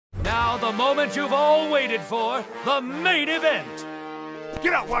Now the moment you've all waited for, the main event.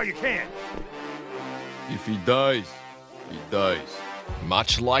 Get out while you can. If he dies, he dies.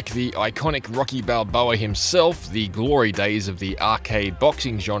 Much like the iconic Rocky Balboa himself, the glory days of the arcade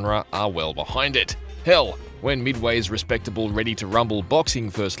boxing genre are well behind it. Hell, when Midway's respectable Ready to Rumble boxing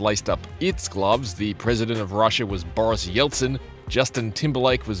first laced up its gloves, the president of Russia was Boris Yeltsin, Justin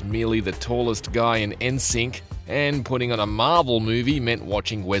Timberlake was merely the tallest guy in NSYNC, and putting on a Marvel movie meant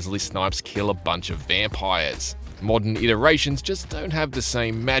watching Wesley Snipes kill a bunch of vampires. Modern iterations just don't have the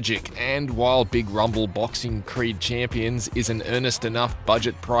same magic, and while Big Rumble Boxing Creed Champions is an earnest enough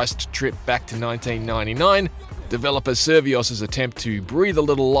budget-priced trip back to 1999, developer Servios' attempt to breathe a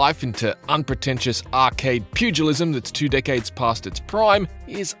little life into unpretentious arcade pugilism that's 2 decades past its prime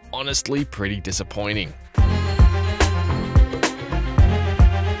is honestly pretty disappointing.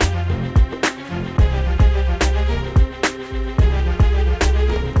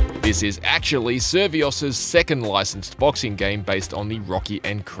 This is actually Servios' second licensed boxing game based on the Rocky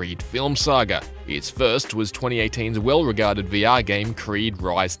and Creed film saga. Its first was 2018's well-regarded VR game Creed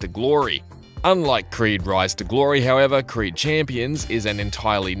Rise to Glory. Unlike Creed Rise to Glory, however, Creed Champions is an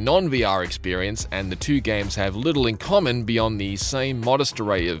entirely non-VR experience, and the two games have little in common beyond the same modest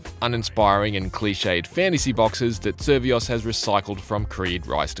array of uninspiring and cliched fantasy boxes that Servios has recycled from Creed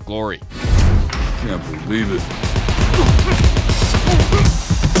Rise to Glory. Can't believe it.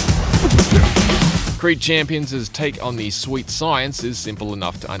 Creed Champions' take on the sweet science is simple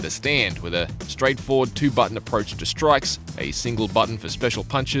enough to understand, with a straightforward 2-button approach to strikes, a single button for special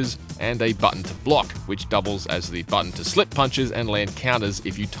punches, and a button to block, which doubles as the button to slip punches and land counters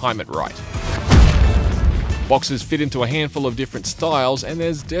if you time it right. Boxes fit into a handful of different styles, and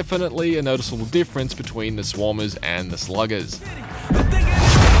there's definitely a noticeable difference between the swarmers and the sluggers.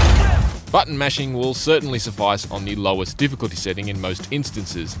 Button mashing will certainly suffice on the lowest difficulty setting in most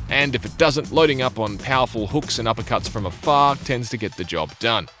instances, and if it doesn't, loading up on powerful hooks and uppercuts from afar tends to get the job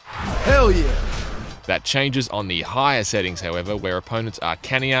done. Hell yeah! That changes on the higher settings, however, where opponents are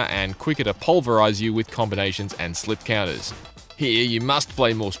cannier and quicker to pulverize you with combinations and slip counters. Here, you must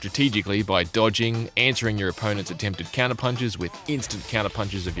play more strategically by dodging, answering your opponent's attempted counterpunches with instant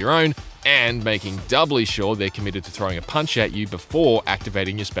counterpunches of your own, and making doubly sure they're committed to throwing a punch at you before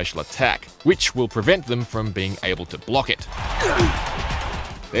activating your special attack, which will prevent them from being able to block it.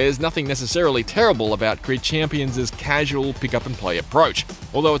 There's nothing necessarily terrible about Creed Champions' casual pick-up-and-play approach,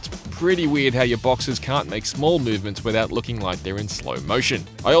 although it's pretty weird how your boxers can't make small movements without looking like they're in slow motion.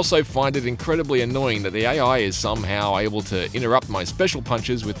 I also find it incredibly annoying that the AI is somehow able to interrupt my special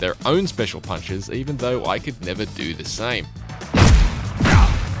punches with their own special punches, even though I could never do the same.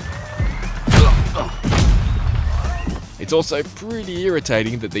 It's also pretty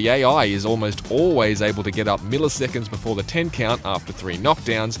irritating that the AI is almost always able to get up milliseconds before the 10 count after 3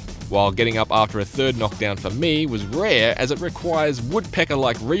 knockdowns, while getting up after a 3rd knockdown for me was rare, as it requires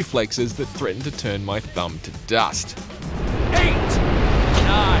woodpecker-like reflexes that threaten to turn my thumb to dust. 8, 9,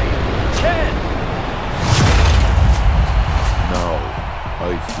 10. Now,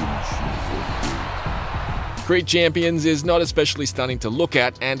 I finish you for good. Creed Champions is not especially stunning to look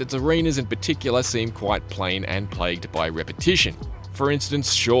at, and its arenas in particular seem quite plain and plagued by repetition. For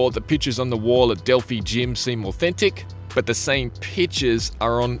instance, sure, the pictures on the wall at Delphi Gym seem authentic, but the same pictures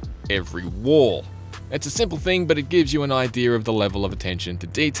are on every wall. It's a simple thing, but it gives you an idea of the level of attention to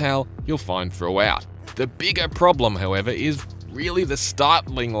detail you'll find throughout. The bigger problem, however, is really the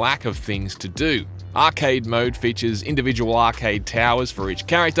startling lack of things to do. Arcade mode features individual arcade towers for each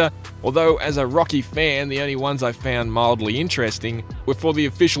character, although as a Rocky fan, the only ones I found mildly interesting were for the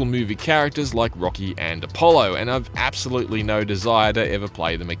official movie characters like Rocky and Apollo, and I've absolutely no desire to ever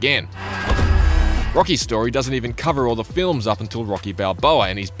play them again. Rocky's story doesn't even cover all the films up until Rocky Balboa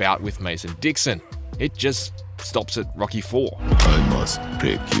and his bout with Mason Dixon. It just stops at Rocky IV. I must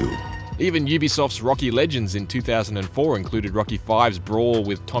break you. Even Ubisoft's Rocky Legends in 2004 included Rocky V's brawl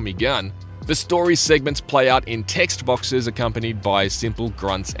with Tommy Gunn. The story segments play out in text boxes accompanied by simple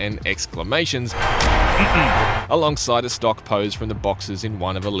grunts and exclamations, alongside a stock pose from the boxers in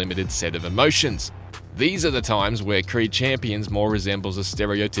one of a limited set of emotions. These are the times where Creed Champions more resembles a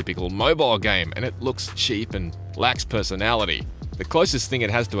stereotypical mobile game, and it looks cheap and lacks personality. The closest thing it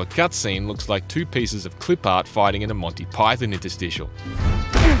has to a cutscene looks like 2 pieces of clip art fighting in a Monty Python interstitial.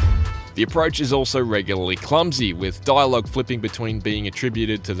 The approach is also regularly clumsy, with dialogue flipping between being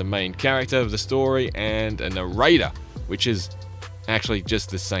attributed to the main character of the story and a narrator, which is actually just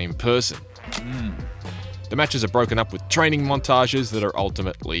the same person. The matches are broken up with training montages that are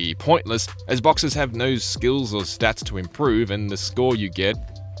ultimately pointless, as boxers have no skills or stats to improve, and the score you get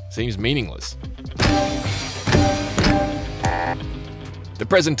seems meaningless. The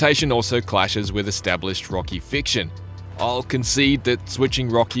presentation also clashes with established Rocky fiction. I'll concede that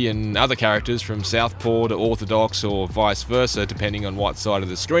switching Rocky and other characters from Southpaw to Orthodox or vice versa, depending on what side of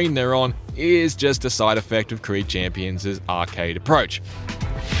the screen they're on, is just a side effect of Creed Champions' arcade approach.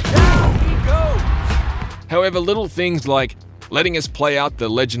 Down he goes! However, little things like letting us play out the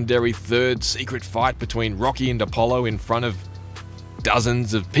legendary third secret fight between Rocky and Apollo in front of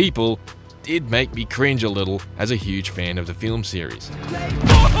dozens of people did make me cringe a little as a huge fan of the film series.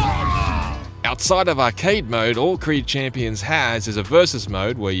 Outside of arcade mode, all Creed Champions has is a versus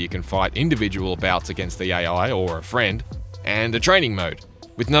mode where you can fight individual bouts against the AI or a friend, and a training mode.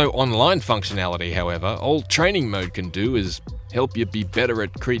 With no online functionality, however, all training mode can do is help you be better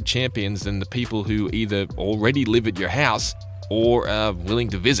at Creed Champions than the people who either already live at your house or are willing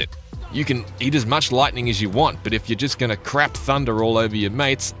to visit. You can eat as much lightning as you want, but if you're just gonna crap thunder all over your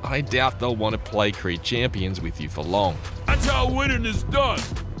mates, I doubt they'll want to play Creed Champions with you for long. That's how winning is done!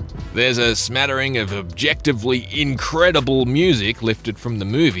 There's a smattering of objectively incredible music lifted from the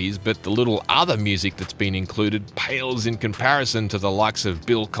movies, but the little other music that's been included pales in comparison to the likes of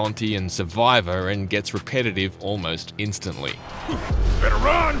Bill Conti and Survivor and gets repetitive almost instantly. Better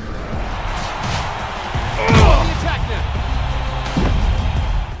run! Attack now!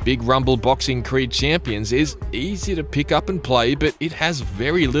 Big Rumble Boxing Creed Champions is easy to pick up and play, but it has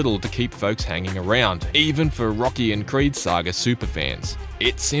very little to keep folks hanging around, even for Rocky and Creed Saga superfans.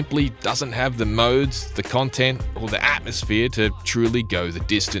 It simply doesn't have the modes, the content, or the atmosphere to truly go the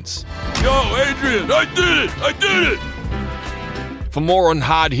distance. Yo, Adrian, I did it! I did it! For more on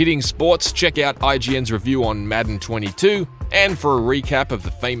hard-hitting sports, check out IGN's review on Madden 22, and for a recap of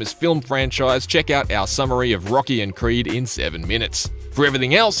the famous film franchise, check out our summary of Rocky and Creed in 7 minutes. For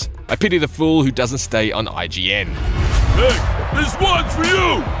everything else, I pity the fool who doesn't stay on IGN. Hey, this one's for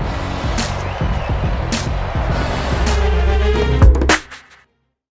you!